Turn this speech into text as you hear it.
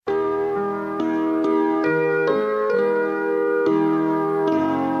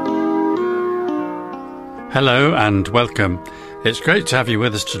Hello and welcome. It's great to have you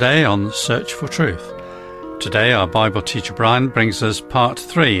with us today on Search for Truth. Today our Bible teacher Brian brings us part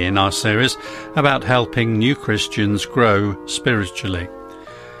 3 in our series about helping new Christians grow spiritually.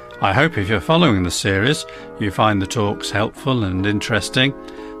 I hope if you're following the series you find the talks helpful and interesting,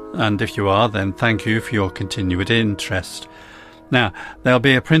 and if you are, then thank you for your continued interest. Now, there'll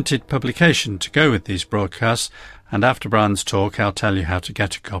be a printed publication to go with these broadcasts, and after Brian's talk I'll tell you how to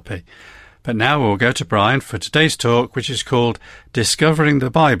get a copy. But now we'll go to Brian for today's talk, which is called Discovering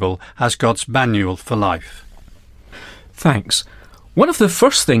the Bible as God's Manual for Life. Thanks. One of the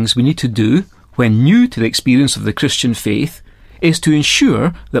first things we need to do when new to the experience of the Christian faith is to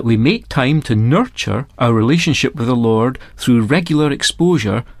ensure that we make time to nurture our relationship with the Lord through regular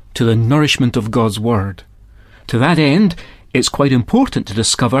exposure to the nourishment of God's Word. To that end, it's quite important to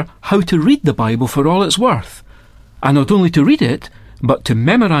discover how to read the Bible for all it's worth, and not only to read it, but to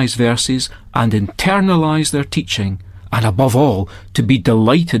memorise verses and internalise their teaching, and above all, to be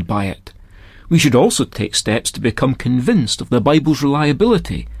delighted by it. We should also take steps to become convinced of the Bible's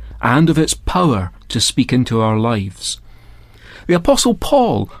reliability and of its power to speak into our lives. The Apostle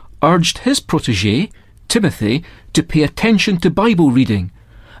Paul urged his protégé, Timothy, to pay attention to Bible reading,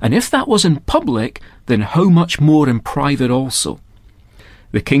 and if that was in public, then how much more in private also.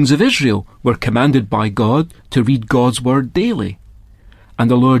 The kings of Israel were commanded by God to read God's Word daily. And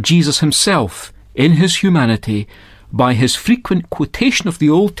the Lord Jesus himself, in his humanity, by his frequent quotation of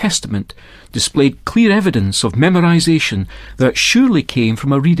the Old Testament, displayed clear evidence of memorization that surely came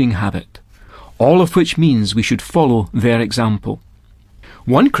from a reading habit, all of which means we should follow their example.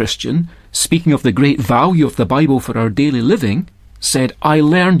 One Christian, speaking of the great value of the Bible for our daily living, said, "I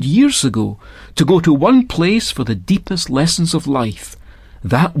learned years ago to go to one place for the deepest lessons of life.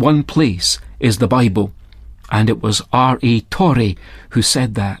 That one place is the Bible." And it was R.A. Torrey who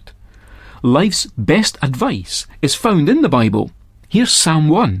said that. Life's best advice is found in the Bible. Here's Psalm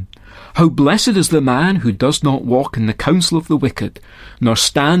 1. "How blessed is the man who does not walk in the counsel of the wicked, nor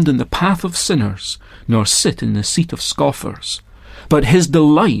stand in the path of sinners, nor sit in the seat of scoffers. But his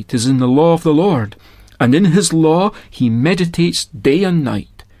delight is in the law of the Lord, and in his law he meditates day and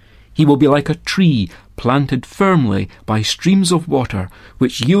night. He will be like a tree planted firmly by streams of water,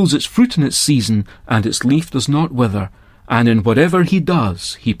 which yields its fruit in its season, and its leaf does not wither, and in whatever he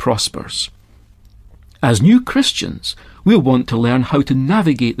does, he prospers." As new Christians, we'll want to learn how to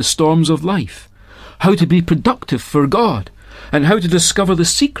navigate the storms of life, how to be productive for God, and how to discover the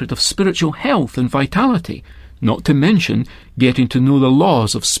secret of spiritual health and vitality, not to mention getting to know the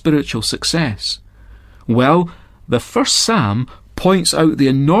laws of spiritual success. Well, the first Psalm points out the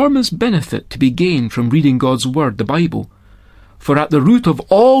enormous benefit to be gained from reading God's Word, the Bible. For at the root of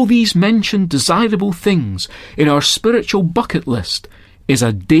all these mentioned desirable things in our spiritual bucket list is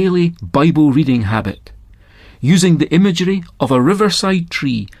a daily Bible reading habit. Using the imagery of a riverside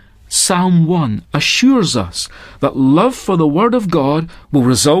tree, Psalm 1 assures us that love for the Word of God will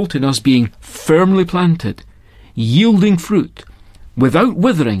result in us being firmly planted, yielding fruit, without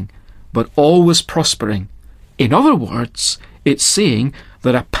withering, but always prospering. In other words, it's saying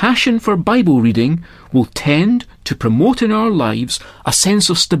that a passion for Bible reading will tend to promote in our lives a sense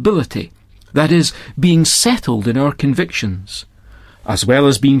of stability, that is, being settled in our convictions, as well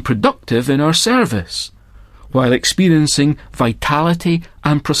as being productive in our service, while experiencing vitality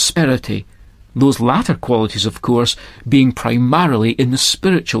and prosperity, those latter qualities, of course, being primarily in the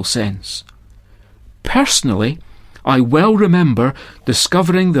spiritual sense. Personally, I well remember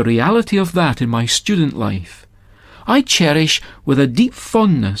discovering the reality of that in my student life. I cherish with a deep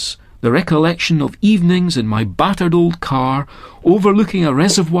fondness the recollection of evenings in my battered old car, overlooking a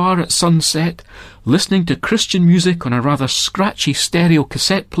reservoir at sunset, listening to Christian music on a rather scratchy stereo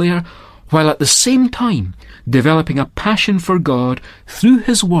cassette player, while at the same time developing a passion for God through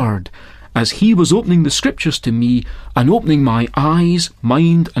His Word, as He was opening the Scriptures to me and opening my eyes,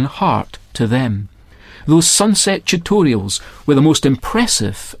 mind and heart to them. Those sunset tutorials were the most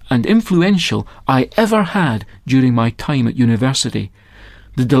impressive and influential I ever had during my time at university.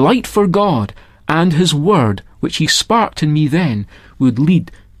 The delight for God and His Word which He sparked in me then would lead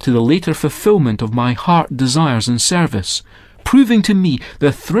to the later fulfilment of my heart desires in service, proving to me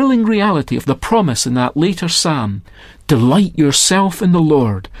the thrilling reality of the promise in that later psalm, "Delight yourself in the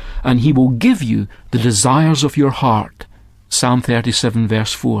Lord, and He will give you the desires of your heart." Psalm 37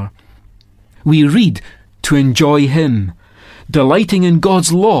 verse 4. We read to enjoy Him. Delighting in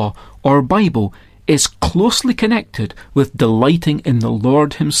God's law, or Bible, is closely connected with delighting in the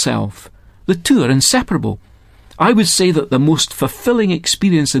Lord Himself. The two are inseparable. I would say that the most fulfilling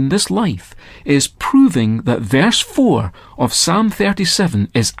experience in this life is proving that verse 4 of Psalm 37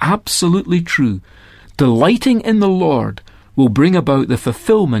 is absolutely true. Delighting in the Lord will bring about the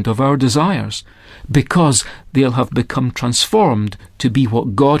fulfillment of our desires, because they'll have become transformed to be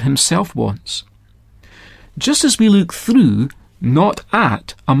what God himself wants. Just as we look through, not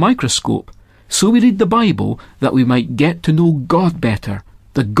at, a microscope, so we read the Bible that we might get to know God better.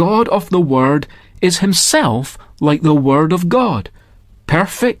 The God of the Word is himself like the Word of God,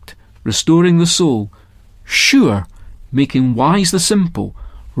 perfect, restoring the soul, sure, making wise the simple,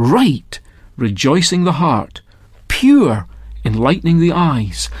 right, rejoicing the heart, pure, enlightening the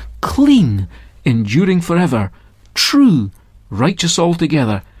eyes, clean, enduring forever, true, righteous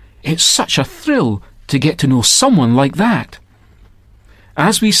altogether. It's such a thrill to get to know someone like that.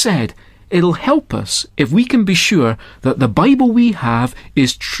 As we said, it'll help us if we can be sure that the Bible we have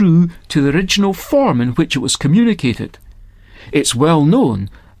is true to the original form in which it was communicated. It's well known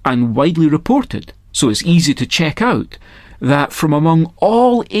and widely reported, so it's easy to check out, that from among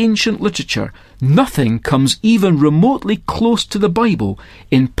all ancient literature, nothing comes even remotely close to the Bible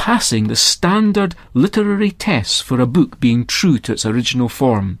in passing the standard literary tests for a book being true to its original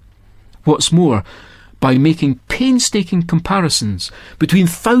form. What's more, by making painstaking comparisons between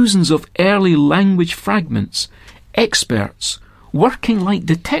thousands of early language fragments, experts, working like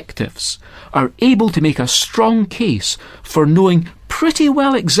detectives, are able to make a strong case for knowing pretty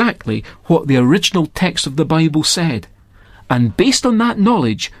well exactly what the original text of the Bible said. And based on that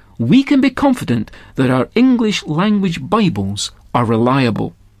knowledge, we can be confident that our English language Bibles are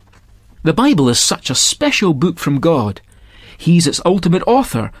reliable. The Bible is such a special book from God. He's its ultimate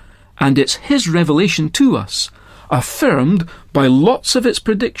author, and it's his revelation to us, affirmed by lots of its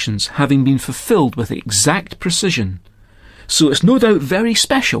predictions having been fulfilled with exact precision. So it's no doubt very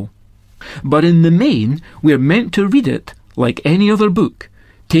special. But in the main, we're meant to read it like any other book,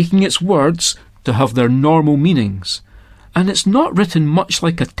 taking its words to have their normal meanings. And it's not written much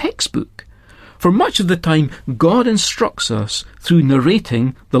like a textbook. For much of the time, God instructs us through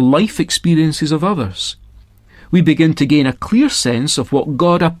narrating the life experiences of others. We begin to gain a clear sense of what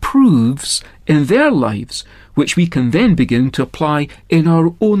God approves in their lives, which we can then begin to apply in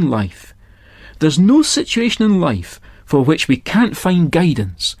our own life. There's no situation in life for which we can't find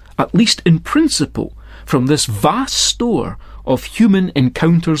guidance, at least in principle, from this vast store of human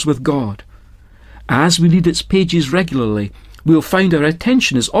encounters with God. As we read its pages regularly, we'll find our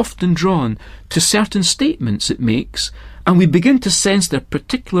attention is often drawn to certain statements it makes, and we begin to sense their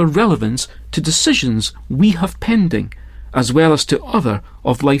particular relevance to decisions we have pending, as well as to other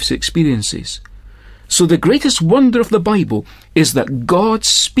of life's experiences. So the greatest wonder of the Bible is that God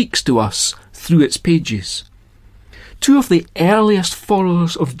speaks to us through its pages. Two of the earliest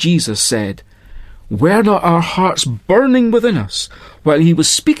followers of Jesus said, "Were not our hearts burning within us while he was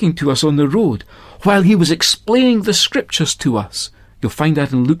speaking to us on the road, while he was explaining the scriptures to us?" You'll find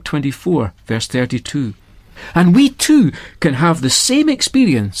that in Luke 24, verse 32. And we too can have the same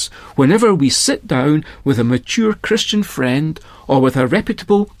experience whenever we sit down with a mature Christian friend or with a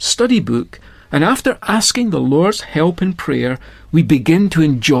reputable study book, and after asking the Lord's help in prayer, we begin to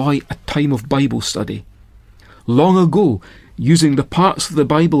enjoy a time of Bible study. Long ago, using the parts of the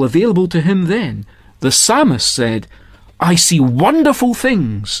Bible available to him then, the psalmist said, "I see wonderful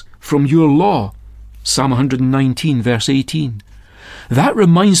things from your law." Psalm 119, verse 18. That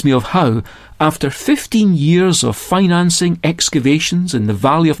reminds me of how, after 15 years of financing excavations in the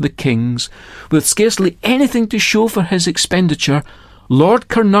Valley of the Kings, with scarcely anything to show for his expenditure, Lord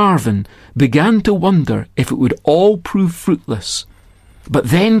Carnarvon began to wonder if it would all prove fruitless. But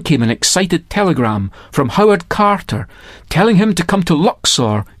then came an excited telegram from Howard Carter telling him to come to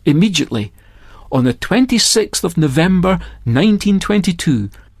Luxor immediately. On the 26th of November 1922,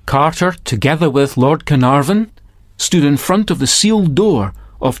 Carter, together with Lord Carnarvon, stood in front of the sealed door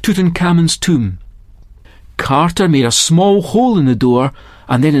of Tutankhamun's tomb. Carter made a small hole in the door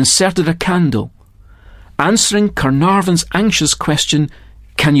and then inserted a candle. Answering Carnarvon's anxious question,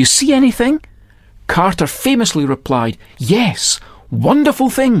 "Can you see anything?" Carter famously replied, "Yes, wonderful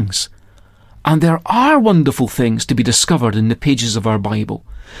things." And there are wonderful things to be discovered in the pages of our Bible,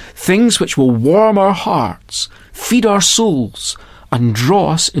 things which will warm our hearts, feed our souls, and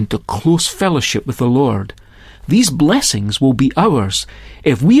draw us into close fellowship with the Lord. These blessings will be ours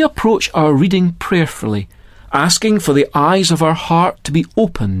if we approach our reading prayerfully, asking for the eyes of our heart to be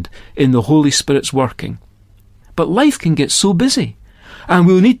opened in the Holy Spirit's working. But life can get so busy, and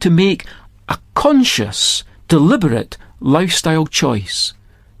we'll need to make a conscious, deliberate lifestyle choice,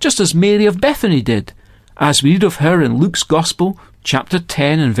 just as Mary of Bethany did, as we read of her in Luke's Gospel, chapter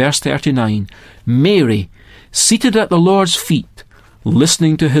 10 and verse 39. Mary, seated at the Lord's feet,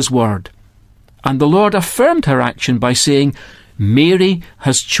 listening to his word. And the Lord affirmed her action by saying, "Mary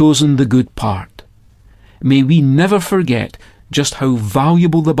has chosen the good part." may we never forget just how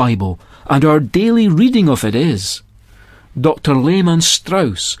valuable the Bible and our daily reading of it is. Dr. Lehman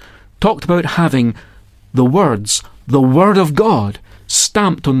Strauss talked about having the words, "the Word of God,"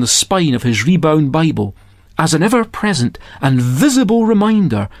 stamped on the spine of his rebound Bible as an ever-present and visible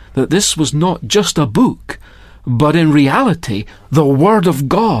reminder that this was not just a book, but in reality the Word of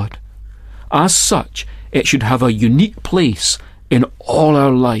God. As such, it should have a unique place in all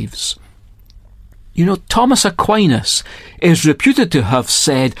our lives. You know, Thomas Aquinas is reputed to have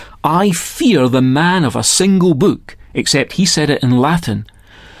said, "I fear the man of a single book," except he said it in Latin.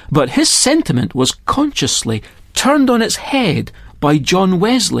 But his sentiment was consciously turned on its head by John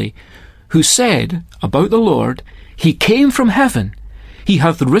Wesley, who said about the Lord, "He came from heaven. He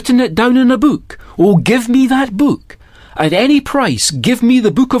hath written it down in a book. Oh, give me that book. At any price, give me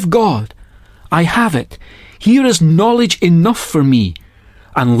the book of God. I have it. Here is knowledge enough for me,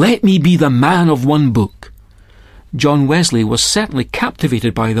 and let me be the man of one book." John Wesley was certainly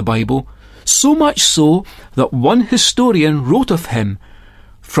captivated by the Bible, so much so that one historian wrote of him,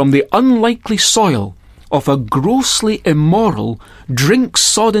 "From the unlikely soil of a grossly immoral,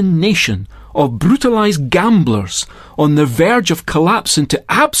 drink-sodden nation of brutalized gamblers on the verge of collapse into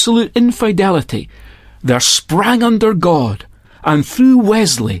absolute infidelity, there sprang under God, and through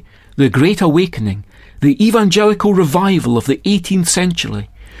Wesley, the Great Awakening, the evangelical revival of the 18th century,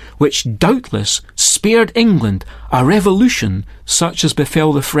 which doubtless spared England a revolution such as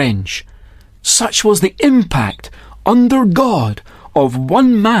befell the French. Such was the impact, under God, of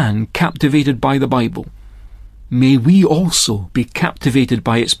one man captivated by the Bible. May we also be captivated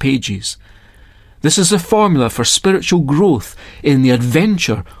by its pages. This is a formula for spiritual growth in the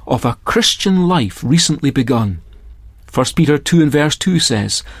adventure of a Christian life recently begun. 1 Peter 2 and verse 2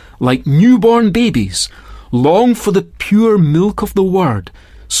 says, "Like newborn babies, long for the pure milk of the word,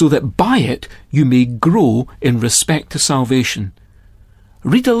 so that by it you may grow in respect to salvation."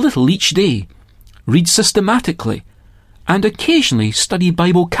 Read a little each day. Read systematically. And occasionally study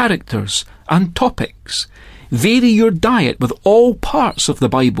Bible characters and topics. Vary your diet with all parts of the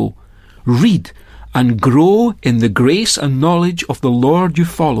Bible. Read and grow in the grace and knowledge of the Lord you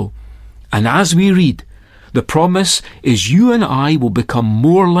follow. And as we read, the promise is you and I will become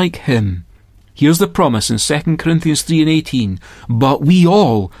more like Him. Here's the promise in 2 Corinthians 3 and 18. "But we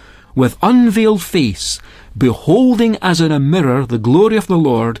all, with unveiled face, beholding as in a mirror the glory of the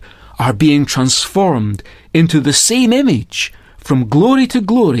Lord, are being transformed into the same image, from glory to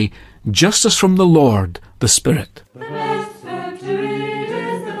glory, just as from the Lord, the Spirit." The best book to read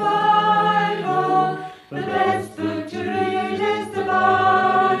is the Bible. The best book to read is the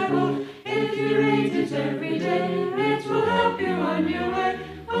Bible. If you read it every day, it will help you on your way.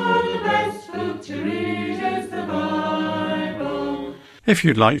 For the best book to read is the Bible. If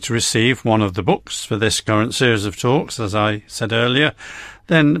you'd like to receive one of the books for this current series of talks, as I said earlier,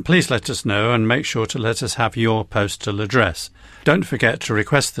 then please let us know and make sure to let us have your postal address. Don't forget to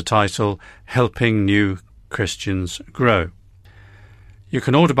request the title, Helping New Christians Grow. You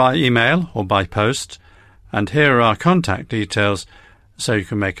can order by email or by post, and here are our contact details so you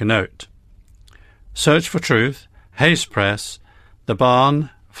can make a note. Search for Truth, Hayes Press, The Barn,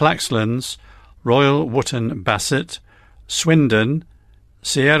 Flaxlands, Royal Wootton Bassett, Swindon,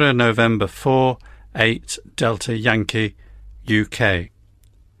 Sierra November 4, 8 Delta Yankee, UK.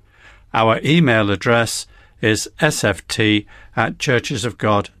 Our email address is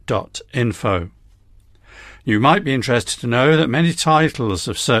sft@churchesofgod.info. You might be interested to know that many titles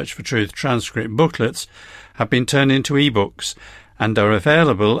of Search for Truth transcript booklets have been turned into ebooks and are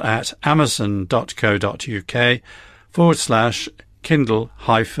available at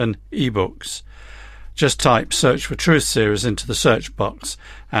amazon.co.uk/Kindle-ebooks. Just type Search for Truth series into the search box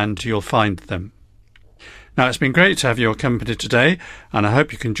and you'll find them. Now, it's been great to have your company today, and I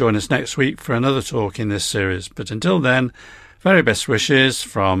hope you can join us next week for another talk in this series. But until then, very best wishes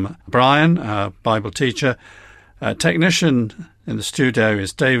from Brian, our Bible teacher. Our technician in the studio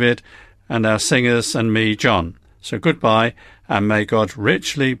is David, and our singers and me, John. So goodbye, and may God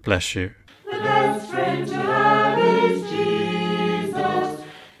richly bless you. The best friend to have is Jesus.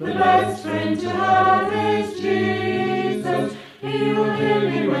 The best friend to have is Jesus. He will hear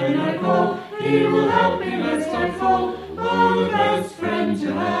me when I call. He will help me lest I fall. Oh, the best friend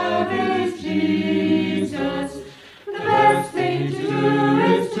to have is Jesus.